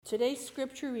Today's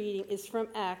scripture reading is from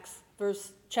Acts,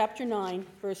 chapter 9,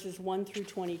 verses 1 through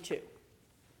 22.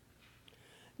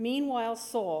 Meanwhile,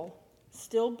 Saul,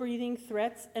 still breathing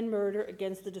threats and murder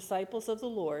against the disciples of the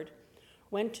Lord,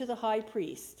 went to the high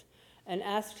priest and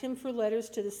asked him for letters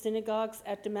to the synagogues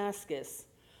at Damascus,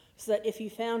 so that if he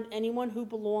found anyone who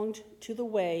belonged to the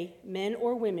way, men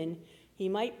or women, he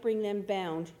might bring them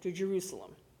bound to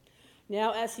Jerusalem.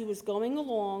 Now, as he was going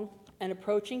along and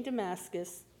approaching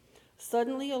Damascus,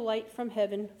 suddenly a light from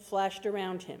heaven flashed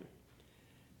around him.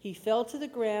 He fell to the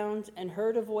ground and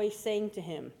heard a voice saying to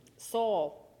him,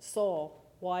 "Saul, Saul,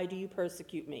 why do you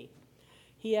persecute me?"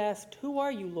 He asked, "Who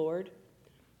are you, Lord?"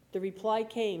 The reply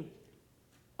came,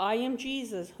 "I am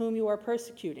Jesus, whom you are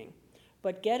persecuting.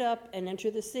 But get up and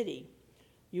enter the city.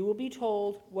 You will be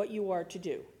told what you are to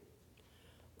do."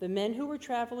 The men who were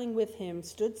traveling with him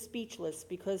stood speechless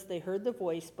because they heard the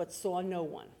voice but saw no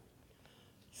one.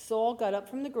 Saul got up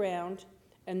from the ground,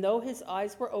 and though his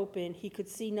eyes were open, he could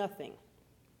see nothing.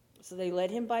 So they led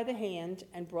him by the hand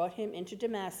and brought him into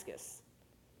Damascus.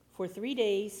 For 3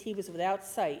 days he was without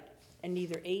sight and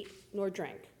neither ate nor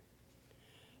drank.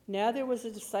 Now there was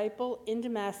a disciple in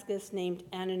Damascus named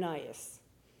Ananias.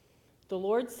 The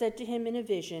Lord said to him in a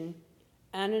vision,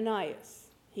 "Ananias."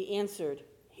 He answered,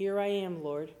 "Here I am,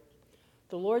 Lord."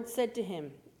 The Lord said to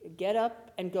him, "Get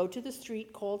up and go to the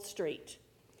street called Straight,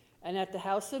 and at the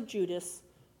house of Judas,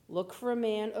 look for a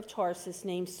man of Tarsus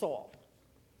named Saul.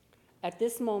 At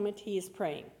this moment he is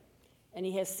praying, and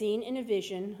he has seen in a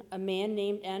vision a man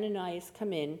named Ananias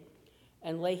come in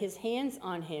and lay his hands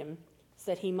on him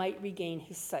so that he might regain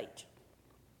his sight."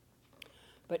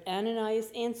 But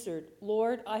Ananias answered,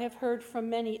 "Lord, I have heard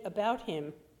from many about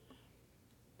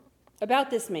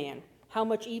this man, how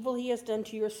much evil he has done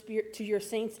to your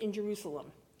saints in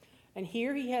Jerusalem. And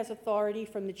here he has authority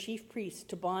from the chief priests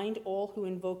to bind all who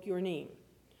invoke your name."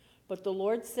 But the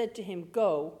Lord said to him,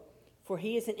 "Go, for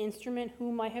he is an instrument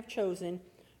whom I have chosen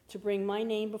to bring my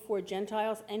name before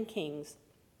Gentiles and kings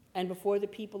and before the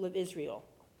people of Israel.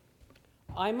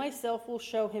 I myself will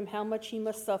show him how much he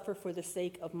must suffer for the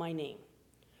sake of my name."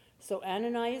 So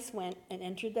Ananias went and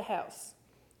entered the house.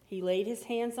 He laid his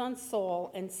hands on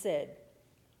Saul and said,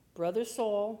 "Brother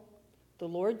Saul, the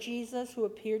Lord Jesus, who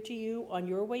appeared to you on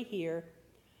your way here,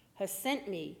 has sent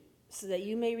me so that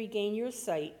you may regain your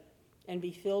sight and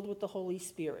be filled with the Holy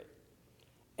Spirit."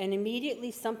 And immediately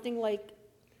something like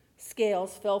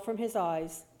scales fell from his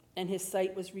eyes, and his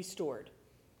sight was restored.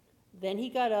 Then he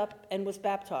got up and was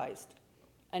baptized,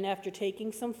 and after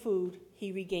taking some food,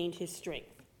 he regained his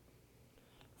strength.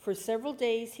 For several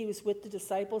days he was with the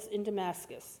disciples in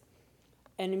Damascus,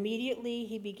 and immediately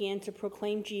he began to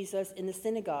proclaim Jesus in the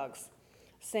synagogues,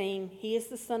 saying, "He is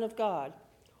the Son of God."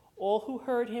 All who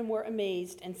heard him were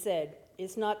amazed and said,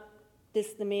 "Is not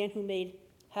this the man who made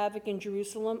havoc in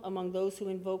Jerusalem among those who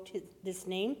invoked this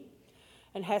name?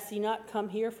 And has he not come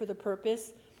here for the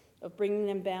purpose of bringing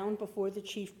them bound before the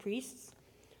chief priests?"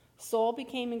 Saul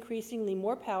became increasingly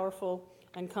more powerful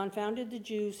and confounded the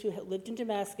Jews who had lived in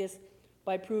Damascus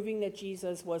by proving that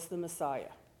Jesus was the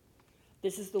Messiah.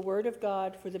 This is the word of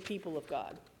God for the people of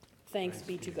God. Thanks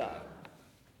be to God.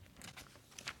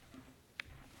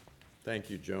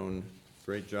 Thank you, Joan.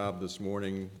 Great job this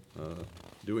morning,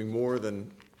 doing more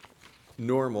than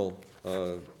normal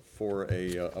for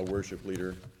a worship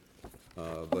leader,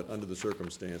 but under the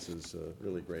circumstances,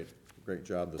 really great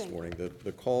job this morning.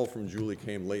 The call from Julie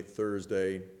came late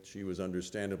Thursday. She was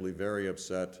understandably very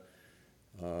upset.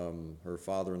 Her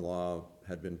father-in-law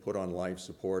had been put on life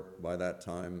support by that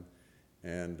time,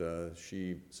 and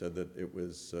she said that it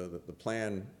was that the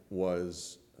plan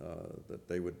was that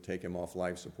they would take him off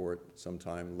life support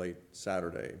sometime late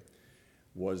Saturday.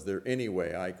 Was there any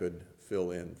way I could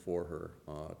fill in for her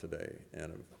today?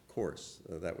 And of course,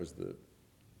 that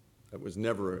was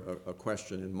never a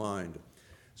question in mind.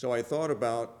 So I thought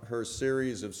about her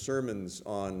series of sermons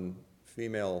on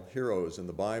female heroes in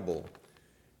the Bible,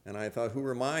 and I thought, who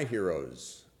are my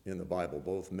heroes in the Bible,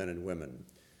 both men and women?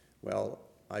 Well,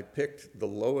 I picked the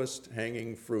lowest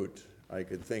hanging fruit I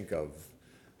could think of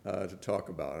to talk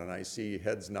about, and I see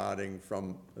heads nodding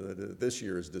from this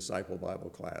year's Disciple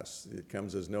Bible class. It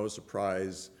comes as no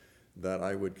surprise that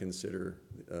I would consider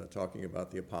talking about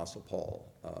the Apostle Paul.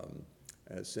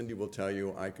 As Cindy will tell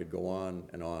you, I could go on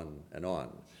and on and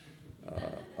on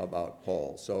about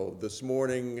Paul. So this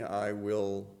morning I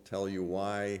will tell you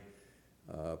why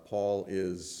Paul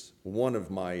is one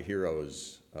of my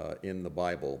heroes in the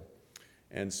Bible.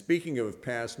 And speaking of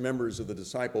past members of the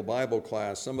Disciple Bible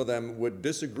class, some of them would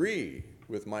disagree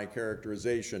with my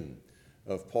characterization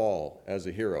of Paul as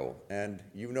a hero. And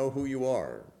you know who you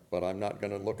are, but I'm not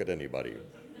going to look at anybody.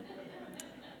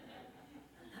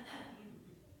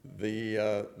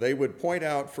 They would point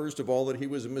out, first of all, that he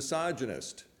was a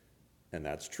misogynist, and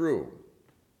that's true.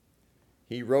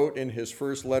 He wrote in his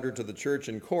first letter to the church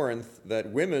in Corinth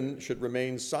that women should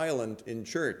remain silent in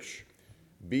church,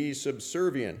 be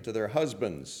subservient to their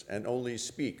husbands, and only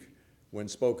speak when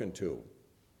spoken to.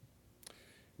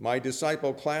 My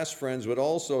disciple class friends would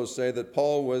also say that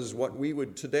Paul was what we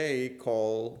would today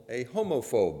call a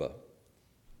homophobe.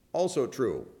 Also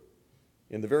true.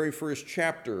 In the very first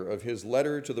chapter of his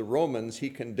letter to the Romans, he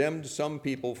condemned some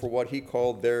people for what he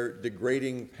called their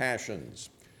degrading passions.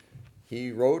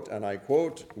 He wrote, and I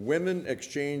quote, "Women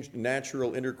exchanged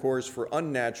natural intercourse for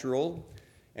unnatural,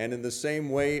 and in the same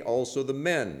way also the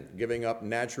men, giving up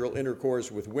natural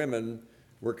intercourse with women,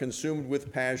 were consumed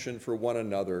with passion for one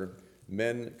another.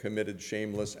 Men committed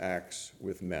shameless acts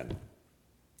with men,"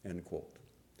 end quote.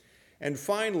 And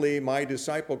finally, my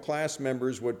disciple class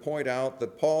members would point out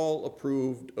that Paul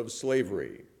approved of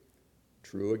slavery.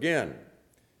 True again.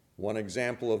 One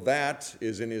example of that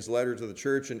is in his letter to the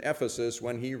church in Ephesus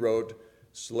when he wrote,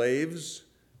 "Slaves,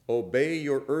 obey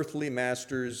your earthly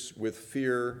masters with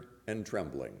fear and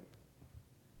trembling."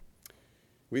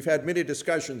 We've had many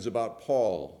discussions about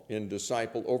Paul in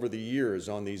Disciple over the years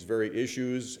on these very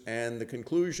issues, and the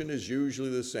conclusion is usually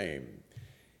the same.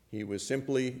 He was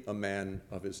simply a man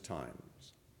of his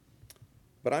times.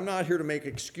 But I'm not here to make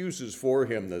excuses for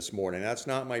him this morning. That's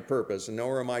not my purpose, and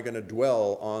nor am I going to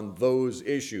dwell on those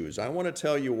issues. I want to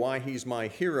tell you why he's my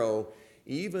hero,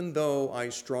 even though I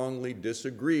strongly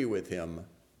disagree with him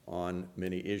on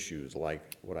many issues,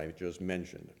 like what I just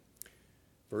mentioned.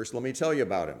 First, let me tell you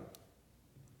about him.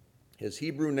 His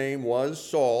Hebrew name was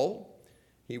Saul.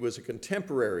 He was a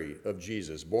contemporary of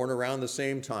Jesus, born around the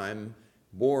same time,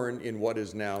 born in what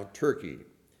is now Turkey.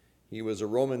 He was a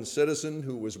Roman citizen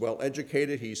who was well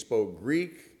educated. He spoke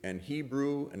Greek and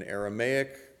Hebrew and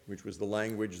Aramaic, which was the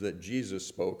language that Jesus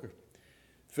spoke.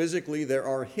 Physically, there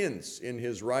are hints in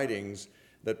his writings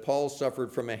that Paul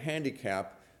suffered from a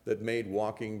handicap that made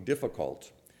walking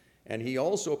difficult. And he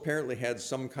also apparently had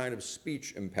some kind of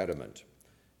speech impediment.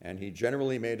 And he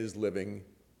generally made his living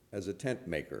as a tent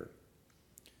maker.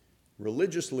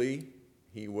 Religiously,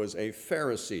 he was a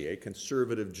Pharisee, a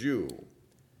conservative Jew,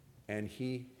 and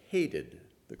he hated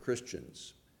the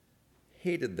Christians,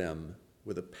 hated them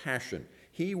with a passion.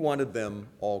 He wanted them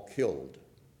all killed.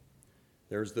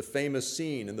 There's the famous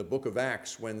scene in the book of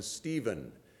Acts when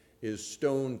Stephen is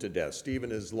stoned to death.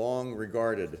 Stephen is long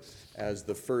regarded as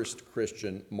the first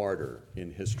Christian martyr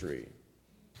in history.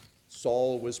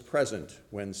 Saul was present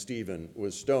when Stephen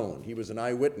was stoned. He was an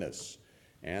eyewitness,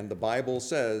 and the Bible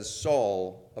says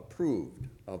Saul approved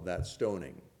of that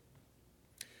stoning.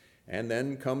 And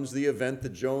then comes the event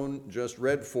that Joan just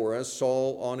read for us,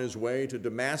 Saul on his way to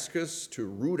Damascus to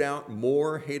root out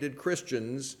more hated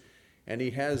Christians, and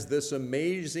he has this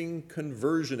amazing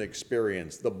conversion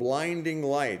experience, the blinding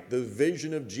light, the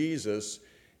vision of Jesus,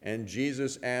 and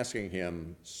Jesus asking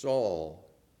him, "Saul,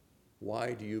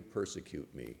 why do you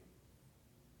persecute me?"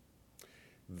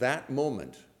 That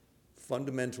moment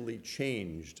fundamentally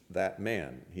changed that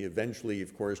man. He eventually,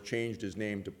 of course, changed his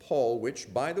name to Paul,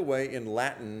 which, by the way, in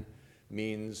Latin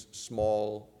means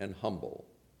small and humble.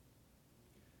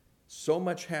 So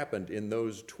much happened in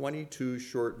those 22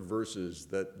 short verses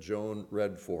that Joan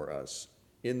read for us.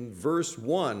 In verse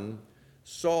 1,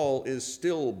 Saul is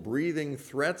still breathing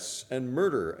threats and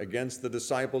murder against the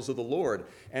disciples of the Lord.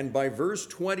 And by verse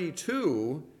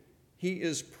 22, he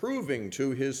is proving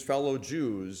to his fellow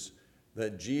Jews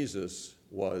that Jesus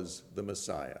was the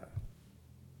Messiah.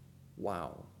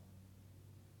 Wow.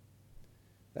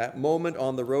 That moment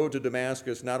on the road to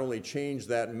Damascus not only changed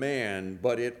that man,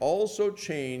 but it also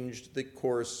changed the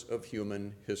course of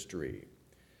human history.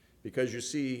 Because you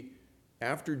see,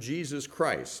 after Jesus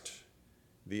Christ,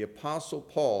 the Apostle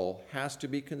Paul has to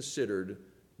be considered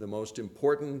the most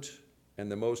important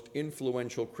and the most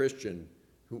influential Christian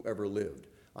who ever lived.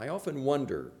 I often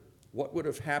wonder what would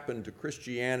have happened to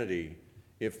Christianity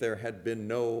if there had been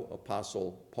no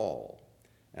Apostle Paul,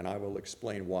 and I will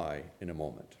explain why in a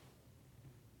moment.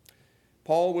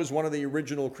 Paul was one of the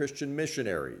original Christian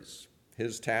missionaries.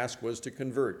 His task was to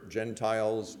convert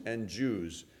Gentiles and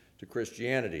Jews to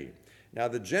Christianity. Now,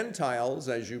 the Gentiles,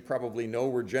 as you probably know,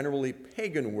 were generally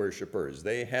pagan worshipers.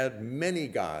 They had many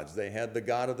gods. They had the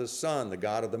god of the sun, the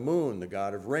god of the moon, the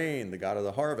god of rain, the god of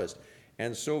the harvest,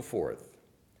 and so forth.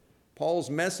 Paul's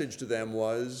message to them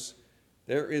was,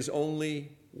 there is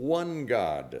only one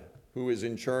God who is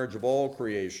in charge of all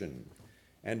creation.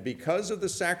 And because of the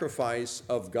sacrifice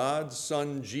of God's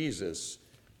Son, Jesus,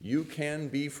 you can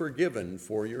be forgiven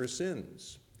for your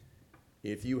sins.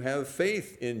 If you have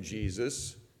faith in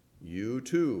Jesus, you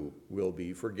too will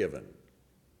be forgiven.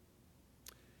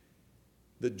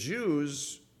 The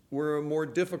Jews were a more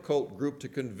difficult group to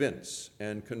convince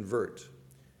and convert.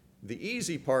 The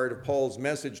easy part of Paul's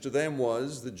message to them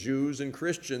was the Jews and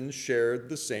Christians shared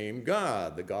the same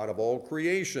God, the God of all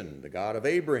creation, the God of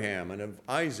Abraham and of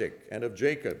Isaac and of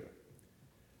Jacob.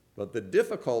 But the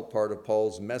difficult part of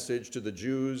Paul's message to the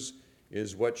Jews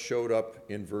is what showed up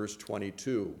in verse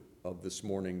 22 of this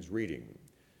morning's reading,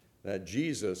 that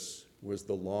Jesus was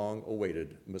the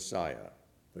long-awaited Messiah,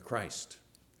 the Christ.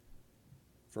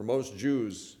 For most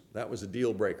Jews, that was a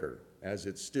deal breaker, as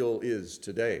it still is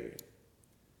today.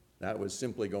 That was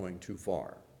simply going too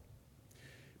far.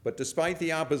 But despite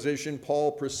the opposition,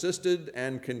 Paul persisted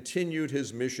and continued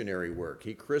his missionary work.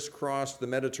 He crisscrossed the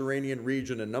Mediterranean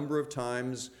region a number of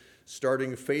times,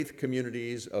 starting faith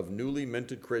communities of newly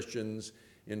minted Christians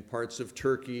in parts of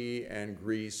Turkey and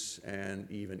Greece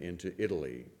and even into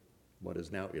Italy, what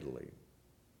is now Italy.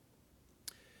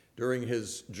 During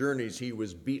his journeys, he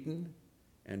was beaten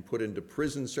and put into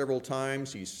prison several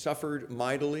times. He suffered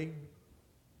mightily.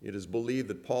 It is believed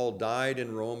that Paul died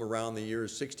in Rome around the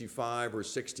years 65 or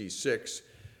 66.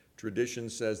 Tradition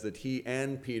says that he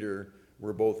and Peter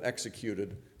were both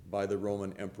executed by the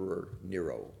Roman Emperor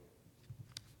Nero.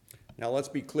 Now let's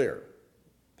be clear.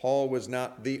 Paul was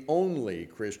not the only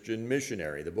Christian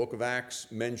missionary. The book of Acts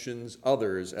mentions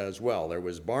others as well. There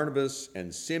was Barnabas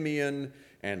and Simeon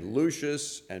and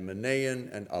Lucius and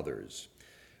Manaen and others.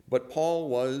 But Paul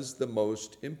was the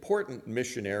most important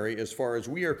missionary as far as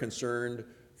we are concerned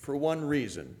for one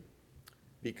reason,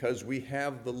 because we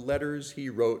have the letters he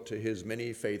wrote to his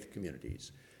many faith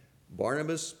communities.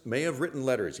 Barnabas may have written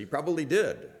letters. He probably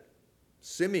did.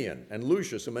 Simeon and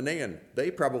Lucius and Manaen, they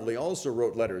probably also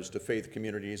wrote letters to faith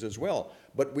communities as well.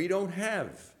 But we don't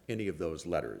have any of those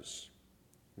letters.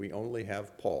 We only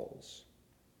have Paul's.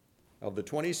 Of the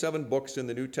 27 books in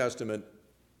the New Testament,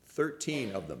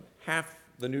 13 of them, half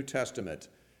the New Testament,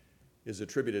 is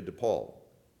attributed to Paul.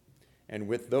 And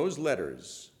with those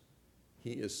letters,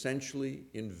 he essentially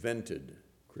invented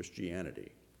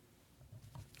Christianity.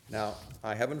 Now,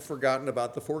 I haven't forgotten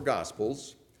about the four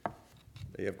Gospels.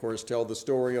 They, of course, tell the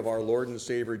story of our Lord and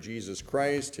Savior Jesus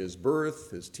Christ, his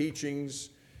birth, his teachings,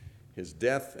 his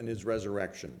death, and his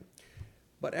resurrection.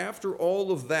 But after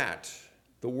all of that,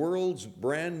 the world's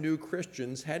brand new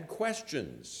Christians had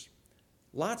questions,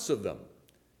 lots of them.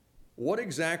 What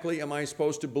exactly am I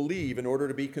supposed to believe in order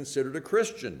to be considered a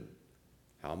Christian?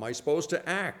 How am I supposed to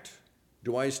act?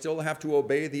 Do I still have to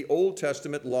obey the Old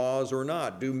Testament laws or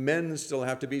not? Do men still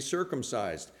have to be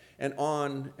circumcised? And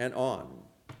on and on.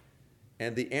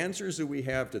 And the answers that we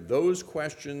have to those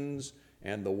questions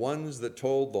and the ones that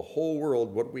told the whole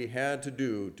world what we had to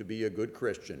do to be a good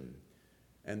Christian,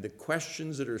 and the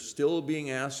questions that are still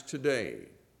being asked today,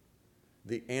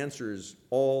 the answers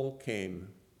all came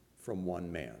from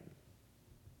one man.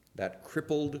 That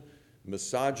crippled,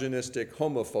 misogynistic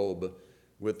homophobe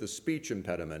with the speech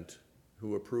impediment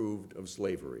who approved of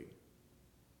slavery.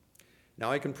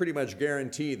 Now, I can pretty much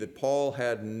guarantee that Paul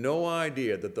had no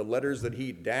idea that the letters that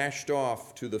he dashed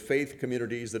off to the faith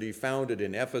communities that he founded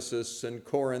in Ephesus and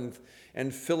Corinth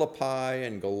and Philippi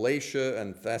and Galatia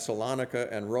and Thessalonica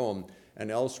and Rome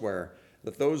and elsewhere,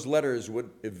 that those letters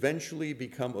would eventually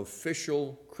become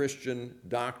official Christian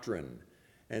doctrine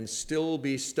and still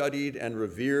be studied and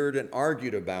revered and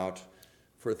argued about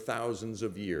for thousands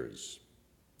of years.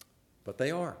 But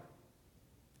they are,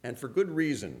 and for good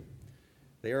reason.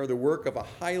 They are the work of a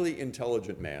highly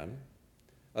intelligent man,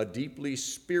 a deeply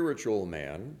spiritual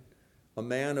man, a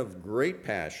man of great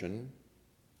passion,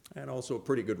 and also a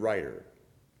pretty good writer.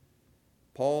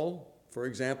 Paul, for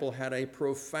example, had a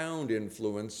profound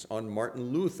influence on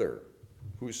Martin Luther,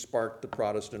 who sparked the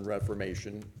Protestant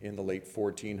Reformation in the late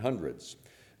 1400s.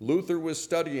 Luther was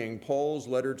studying Paul's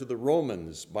letter to the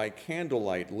Romans by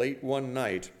candlelight late one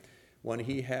night when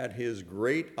he had his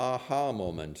great aha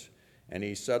moment, and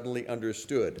he suddenly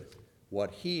understood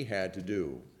what he had to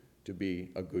do to be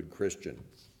a good Christian.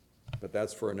 But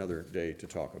that's for another day to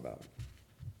talk about.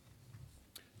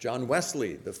 John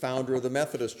Wesley, the founder of the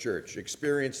Methodist Church,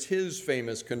 experienced his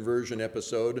famous conversion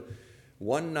episode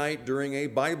one night during a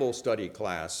Bible study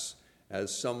class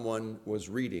as someone was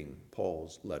reading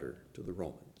Paul's letter to the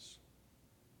Romans.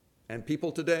 And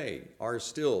people today are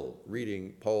still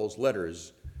reading Paul's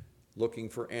letters, looking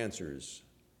for answers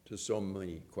to so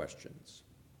many questions.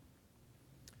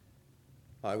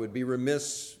 I would be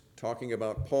remiss talking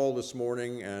about Paul this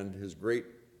morning and his great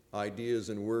ideas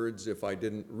and words if I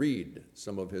didn't read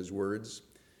some of his words.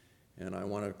 And I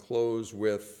want to close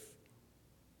with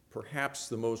perhaps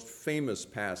the most famous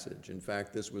passage. In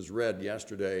fact, this was read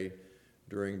yesterday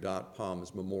during Dot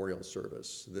Palm's memorial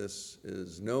service. This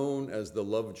is known as the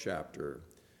love chapter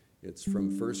It's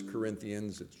from 1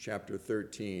 Corinthians, it's chapter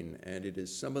 13, and it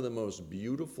is some of the most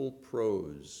beautiful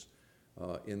prose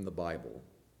in the Bible.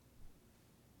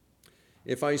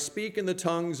 If I speak in the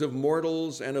tongues of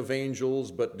mortals and of angels,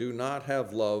 but do not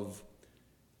have love,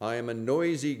 I am a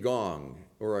noisy gong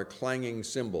or a clanging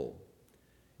cymbal.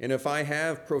 And if I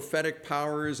have prophetic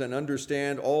powers and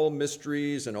understand all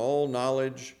mysteries and all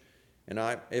knowledge, and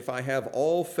if I have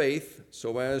all faith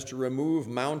so as to remove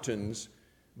mountains,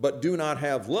 but do not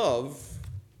have love,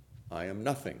 I am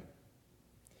nothing.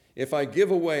 If I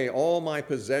give away all my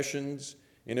possessions,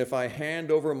 and if I hand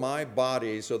over my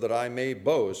body so that I may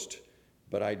boast,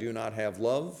 but I do not have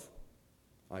love,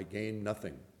 I gain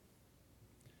nothing.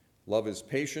 Love is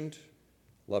patient,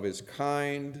 love is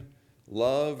kind,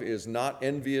 love is not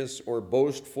envious or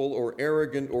boastful or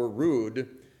arrogant or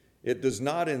rude. It does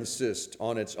not insist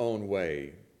on its own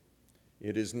way.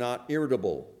 It is not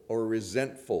irritable or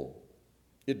resentful.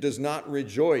 It does not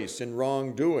rejoice in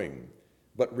wrongdoing,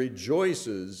 but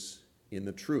rejoices in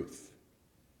the truth.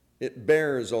 It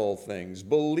bears all things,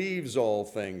 believes all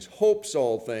things, hopes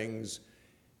all things,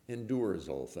 endures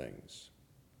all things.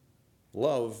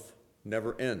 Love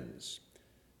never ends.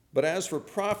 But as for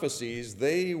prophecies,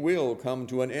 they will come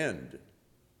to an end.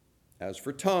 As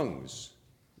for tongues,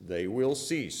 they will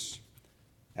cease.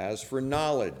 As for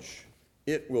knowledge,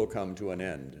 it will come to an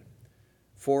end.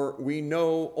 For we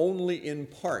know only in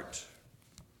part,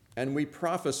 and we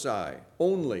prophesy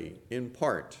only in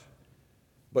part.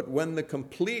 But when the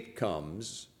complete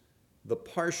comes, the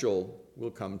partial will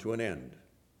come to an end.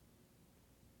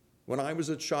 When I was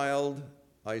a child,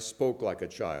 I spoke like a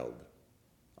child.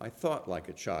 I thought like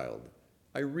a child.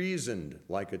 I reasoned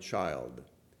like a child.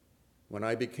 When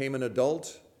I became an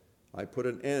adult, I put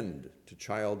an end to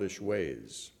childish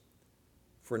ways.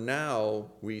 For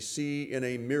now we see in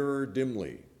a mirror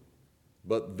dimly,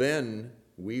 but then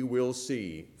we will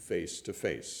see face to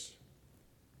face.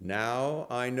 Now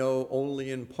I know only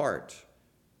in part.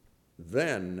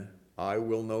 Then I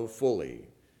will know fully,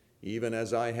 even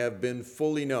as I have been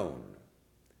fully known.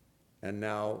 And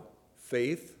now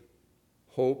faith,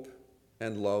 hope,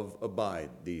 and love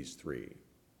abide, these three.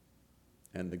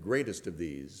 And the greatest of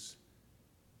these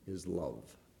is love.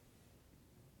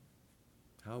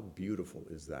 How beautiful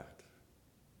is that?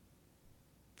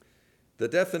 The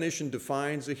definition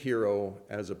defines a hero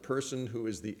as a person who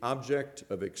is the object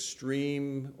of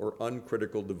extreme or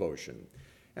uncritical devotion.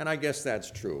 And I guess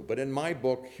that's true. But in my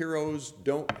book, heroes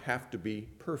don't have to be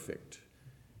perfect.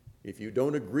 If you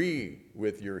don't agree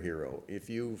with your hero, if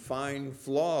you find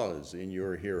flaws in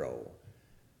your hero,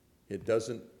 it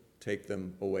doesn't take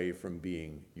them away from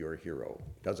being your hero.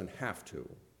 It doesn't have to.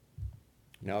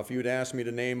 Now, if you'd asked me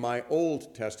to name my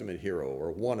Old Testament hero,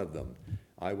 or one of them,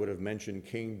 I would have mentioned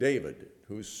King David,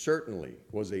 who certainly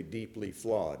was a deeply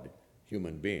flawed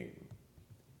human being.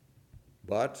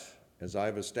 But, as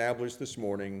I've established this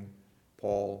morning,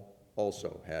 Paul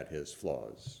also had his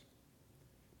flaws.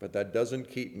 But that doesn't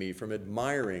keep me from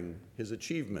admiring his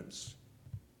achievements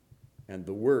and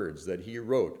the words that he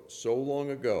wrote so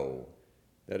long ago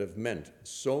that have meant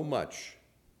so much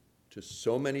to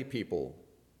so many people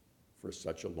for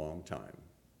such a long time.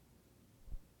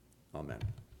 Amen.